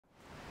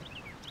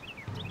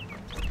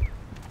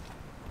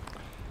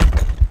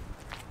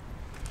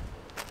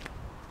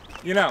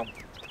You know,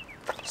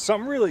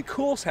 something really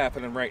cool's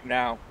happening right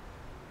now,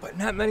 but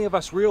not many of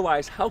us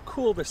realize how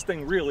cool this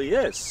thing really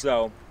is.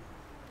 So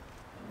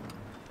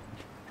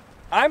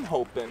I'm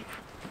hoping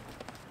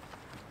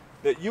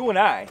that you and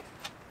I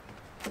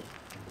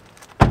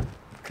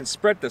can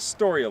spread this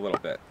story a little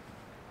bit.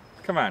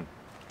 Come on.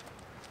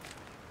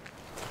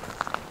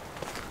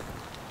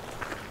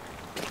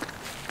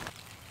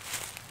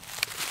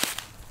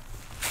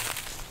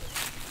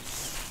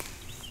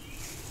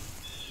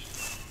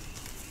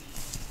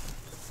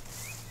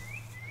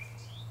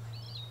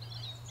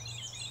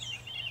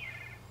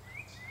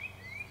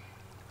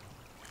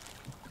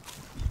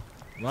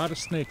 A lot of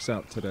snakes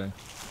out today.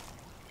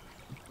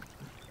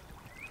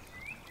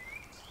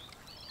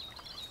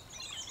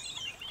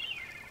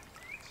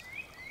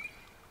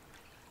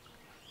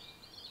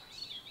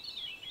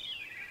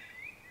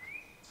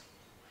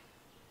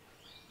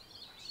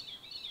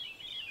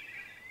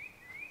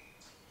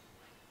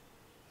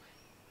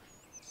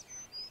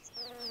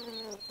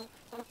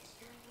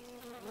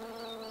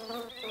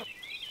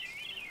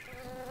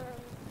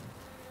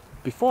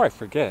 Before I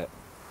forget,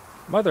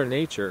 Mother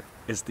Nature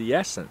is the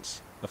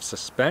essence of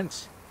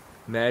suspense,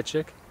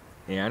 magic,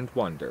 and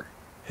wonder.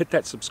 Hit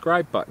that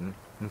subscribe button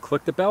and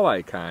click the bell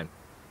icon,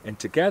 and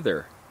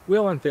together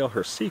we'll unveil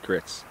her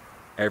secrets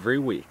every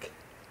week.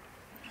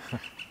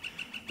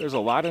 There's a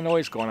lot of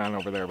noise going on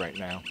over there right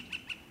now.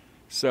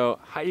 So,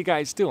 how you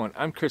guys doing?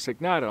 I'm Chris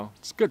Egnoto.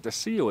 It's good to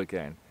see you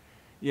again.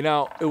 You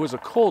know, it was a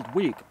cold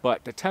week,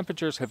 but the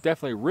temperatures have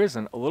definitely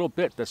risen a little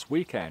bit this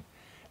weekend.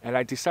 And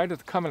I decided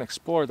to come and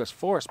explore this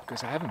forest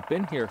because I haven't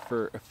been here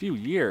for a few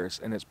years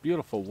and it's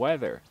beautiful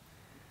weather.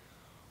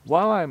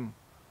 While I'm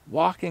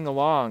walking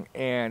along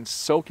and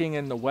soaking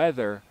in the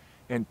weather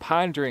and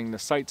pondering the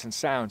sights and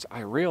sounds,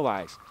 I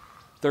realize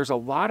there's a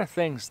lot of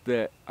things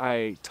that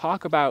I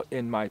talk about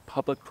in my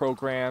public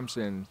programs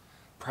and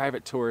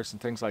private tours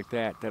and things like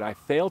that that I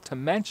fail to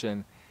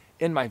mention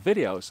in my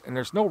videos, and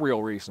there's no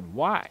real reason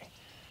why.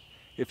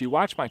 If you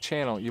watch my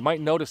channel, you might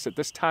notice that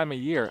this time of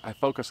year I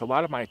focus a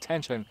lot of my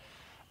attention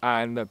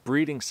on the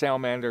breeding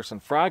salamanders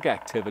and frog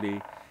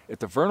activity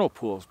at the vernal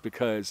pools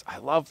because I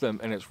love them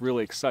and it's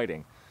really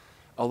exciting.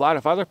 A lot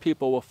of other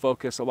people will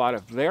focus a lot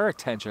of their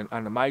attention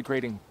on the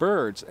migrating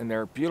birds and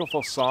their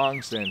beautiful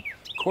songs and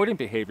courting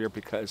behavior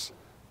because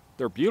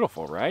they're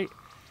beautiful, right?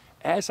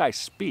 As I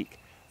speak,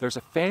 there's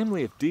a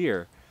family of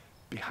deer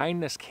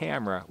behind this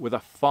camera with a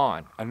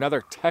fawn,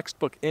 another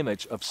textbook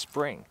image of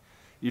spring.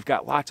 You've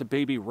got lots of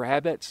baby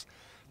rabbits.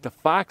 The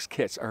fox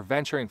kits are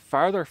venturing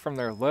farther from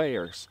their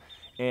lairs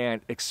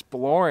and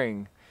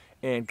exploring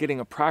and getting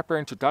a proper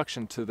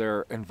introduction to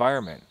their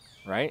environment,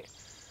 right?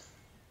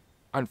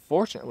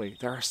 Unfortunately,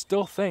 there are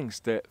still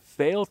things that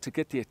fail to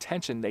get the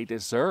attention they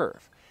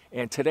deserve.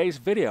 And today's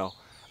video,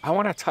 I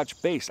want to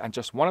touch base on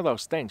just one of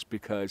those things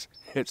because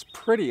it's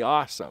pretty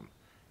awesome.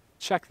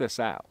 Check this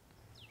out.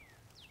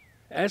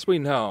 As we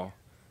know,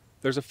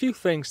 there's a few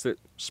things that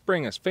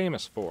spring is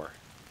famous for.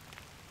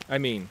 I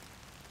mean,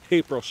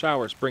 April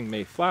showers bring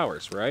May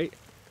flowers, right?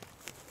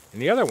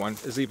 And the other one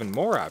is even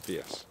more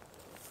obvious.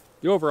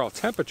 The overall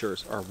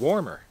temperatures are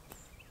warmer.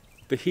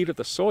 The heat of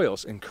the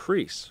soils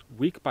increase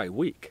week by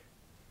week.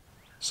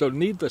 So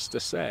needless to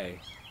say,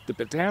 the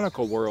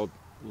botanical world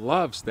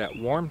loves that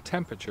warm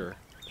temperature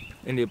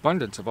and the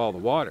abundance of all the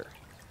water.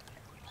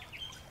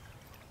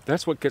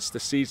 That's what gets the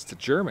seeds to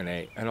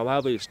germinate and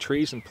allow these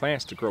trees and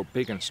plants to grow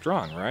big and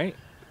strong, right?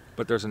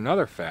 But there's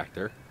another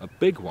factor, a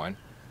big one,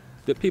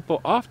 that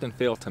people often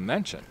fail to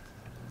mention.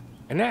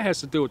 And that has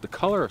to do with the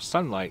color of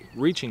sunlight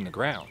reaching the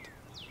ground.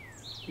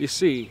 You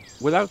see,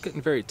 without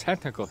getting very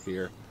technical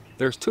here,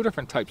 there's two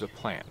different types of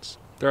plants.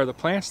 There are the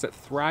plants that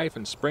thrive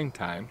in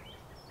springtime,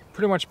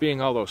 pretty much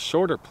being all those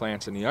shorter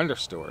plants in the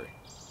understory.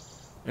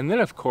 And then,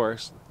 of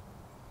course,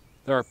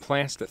 there are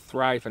plants that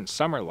thrive in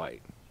summer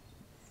light.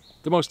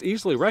 The most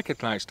easily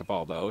recognized of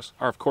all those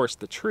are, of course,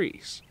 the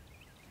trees.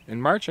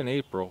 In March and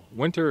April,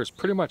 winter is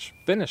pretty much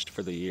finished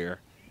for the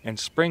year, and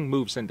spring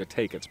moves in to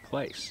take its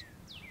place.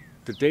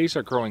 The days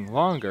are growing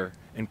longer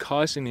and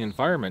causing the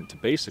environment to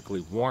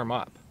basically warm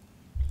up.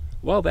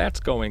 While that's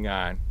going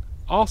on,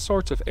 all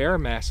sorts of air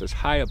masses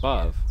high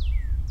above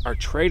are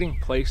trading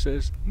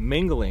places,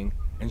 mingling,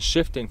 and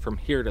shifting from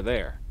here to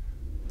there.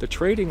 The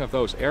trading of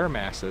those air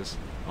masses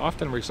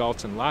often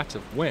results in lots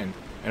of wind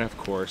and, of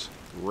course,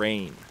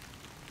 rain.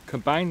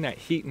 Combine that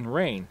heat and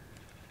rain,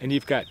 and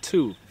you've got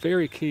two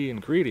very key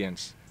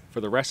ingredients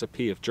for the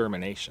recipe of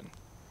germination.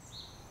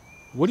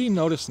 What do you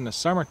notice in the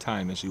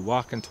summertime as you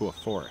walk into a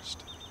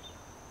forest?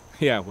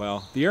 Yeah,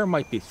 well, the air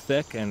might be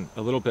thick and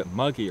a little bit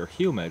muggy or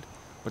humid,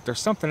 but there's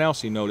something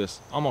else you notice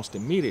almost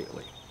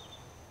immediately.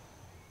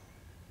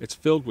 It's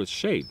filled with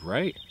shade,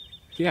 right?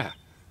 Yeah,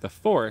 the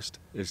forest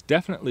is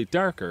definitely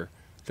darker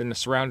than the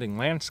surrounding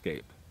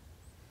landscape.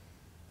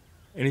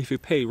 And if you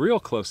pay real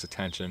close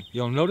attention,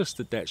 you'll notice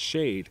that that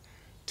shade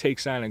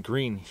takes on a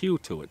green hue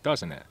to it,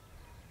 doesn't it?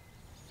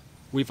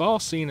 We've all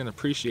seen and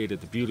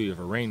appreciated the beauty of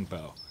a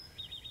rainbow,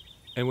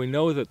 and we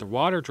know that the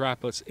water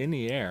droplets in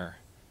the air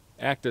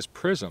act as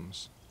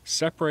prisms,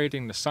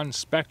 separating the sun's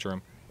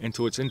spectrum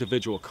into its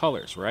individual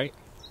colors, right?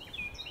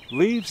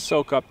 Leaves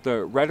soak up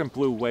the red and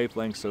blue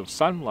wavelengths of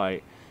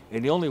sunlight,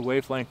 and the only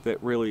wavelength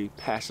that really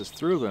passes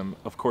through them,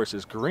 of course,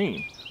 is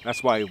green.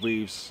 That's why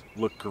leaves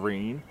look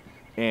green,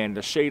 and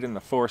the shade in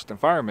the forest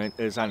environment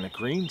is on the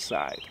green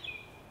side.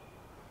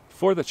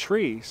 For the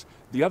trees,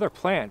 the other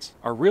plants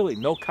are really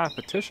no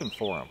competition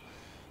for them.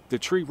 The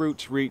tree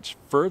roots reach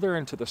further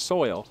into the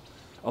soil,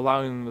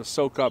 allowing them to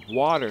soak up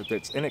water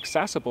that's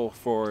inaccessible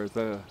for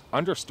the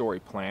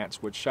understory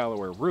plants with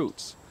shallower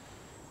roots.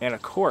 And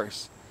of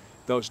course,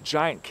 those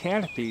giant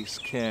canopies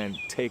can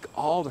take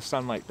all the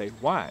sunlight they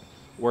want,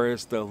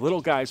 whereas the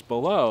little guys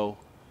below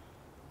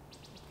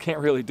can't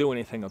really do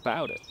anything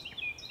about it.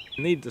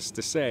 Needless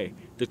to say,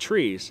 the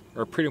trees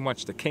are pretty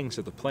much the kings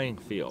of the playing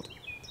field.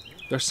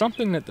 There's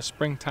something that the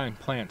springtime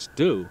plants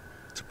do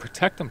to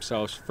protect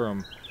themselves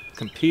from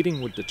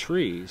competing with the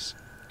trees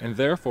and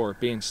therefore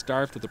being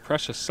starved of the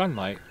precious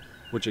sunlight,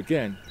 which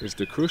again is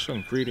the crucial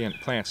ingredient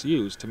plants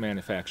use to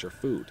manufacture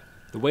food.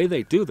 The way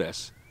they do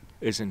this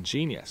is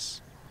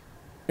ingenious.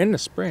 In the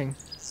spring,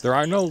 there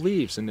are no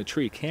leaves in the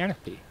tree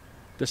canopy.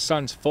 The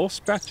sun's full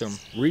spectrum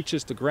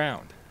reaches the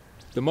ground.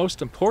 The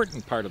most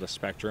important part of the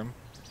spectrum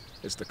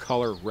is the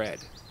color red.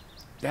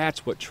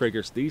 That's what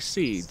triggers these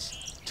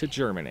seeds to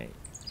germinate.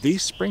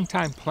 These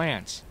springtime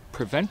plants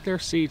prevent their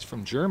seeds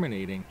from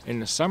germinating in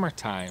the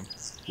summertime,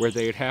 where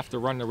they'd have to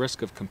run the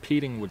risk of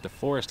competing with the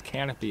forest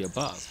canopy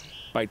above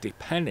by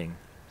depending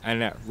on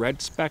that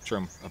red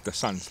spectrum of the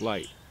sun's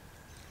light.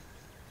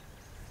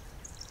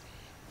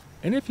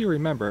 And if you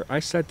remember, I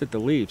said that the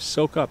leaves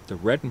soak up the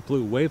red and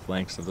blue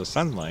wavelengths of the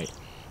sunlight,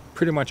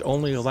 pretty much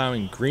only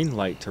allowing green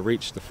light to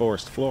reach the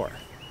forest floor.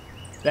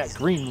 That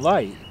green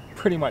light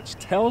pretty much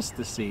tells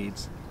the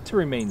seeds to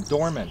remain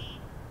dormant.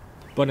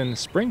 But in the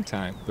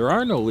springtime, there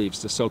are no leaves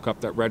to soak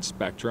up that red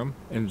spectrum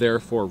and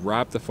therefore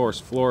rob the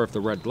forest floor of the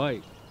red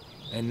light.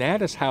 And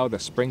that is how the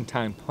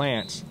springtime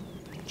plants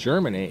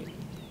germinate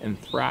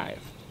and thrive.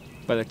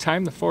 By the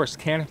time the forest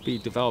canopy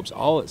develops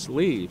all its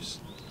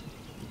leaves,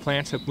 the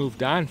plants have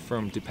moved on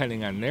from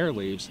depending on their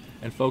leaves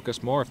and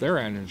focus more of their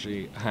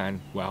energy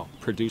on, well,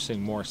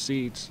 producing more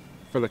seeds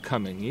for the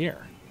coming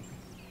year.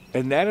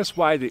 And that is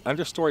why the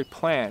understory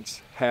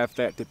plants have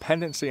that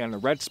dependency on the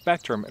red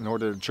spectrum in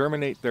order to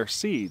germinate their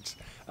seeds,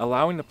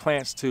 allowing the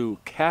plants to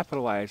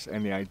capitalize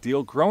on the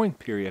ideal growing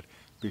period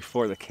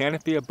before the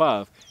canopy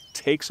above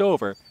takes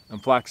over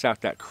and blocks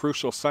out that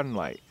crucial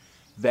sunlight.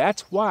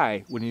 That's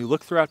why when you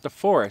look throughout the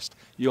forest,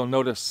 you'll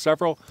notice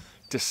several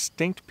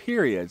distinct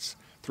periods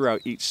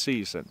throughout each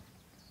season.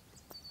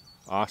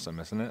 Awesome,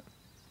 isn't it?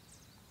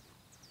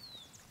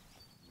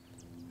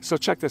 So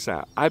check this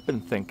out. I've been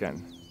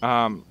thinking.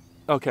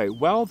 Okay,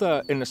 well,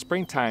 in the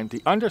springtime, the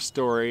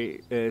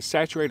understory is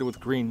saturated with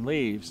green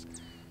leaves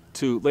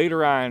to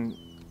later on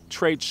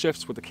trade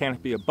shifts with the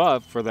canopy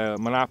above for the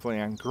monopoly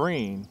on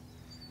green.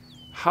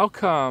 How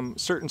come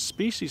certain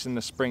species in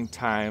the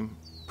springtime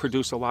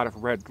produce a lot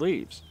of red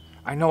leaves?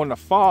 I know in the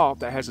fall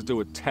that has to do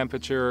with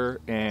temperature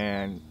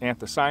and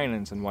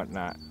anthocyanins and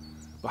whatnot.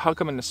 But how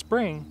come in the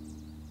spring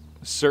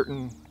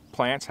certain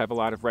plants have a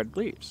lot of red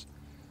leaves?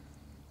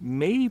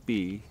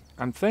 Maybe,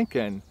 I'm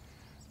thinking,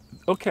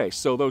 okay,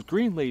 so those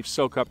green leaves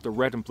soak up the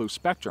red and blue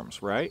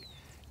spectrums, right?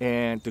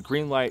 And the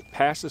green light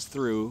passes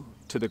through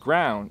to the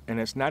ground and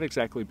it's not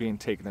exactly being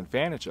taken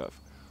advantage of.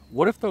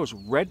 What if those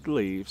red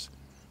leaves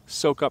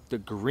soak up the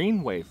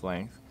green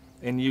wavelength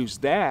and use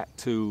that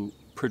to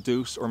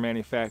produce or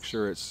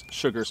manufacture its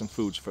sugars and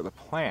foods for the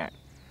plant,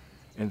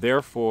 and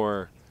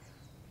therefore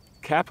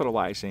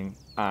capitalizing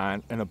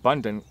on an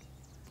abundant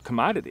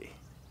commodity?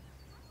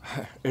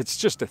 It's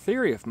just a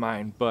theory of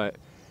mine, but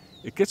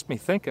it gets me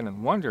thinking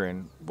and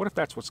wondering, what if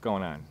that's what's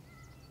going on?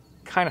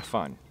 Kind of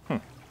fun.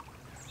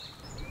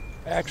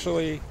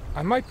 Actually,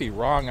 I might be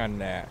wrong on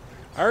that.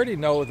 I already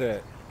know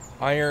that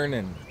iron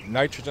and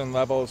nitrogen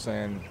levels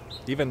and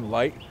even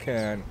light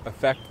can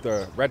affect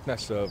the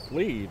redness of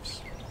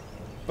leaves.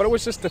 But it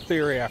was just a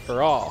theory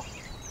after all.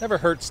 Never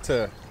hurts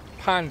to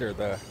ponder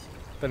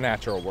the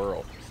natural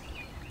world.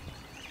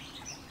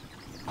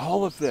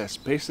 All of this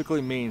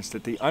basically means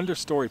that the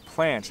understory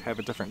plants have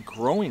a different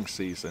growing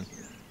season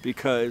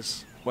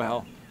because,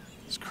 well,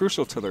 it's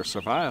crucial to their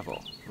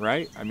survival,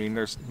 right? I mean,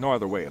 there's no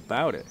other way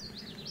about it.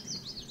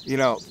 You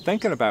know,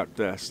 thinking about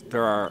this,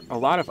 there are a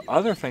lot of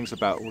other things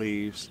about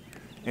leaves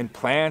and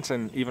plants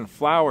and even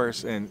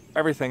flowers and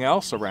everything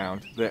else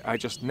around that I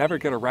just never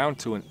get around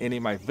to in any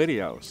of my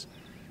videos.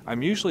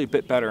 I'm usually a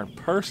bit better in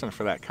person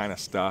for that kind of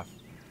stuff.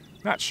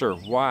 Not sure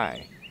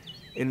why.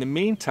 In the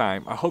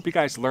meantime, I hope you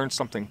guys learned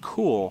something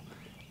cool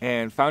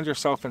and found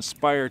yourself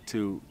inspired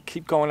to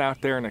keep going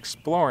out there and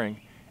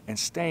exploring and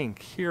staying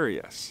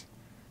curious.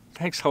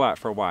 Thanks a lot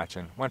for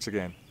watching. Once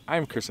again,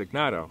 I'm Chris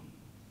Egnoto,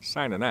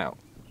 signing out.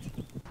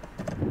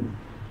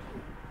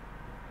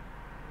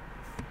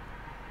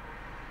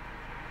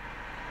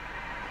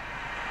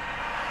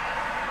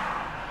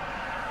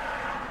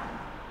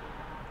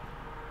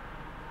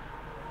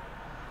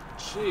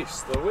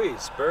 Jeez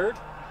Louise, bird.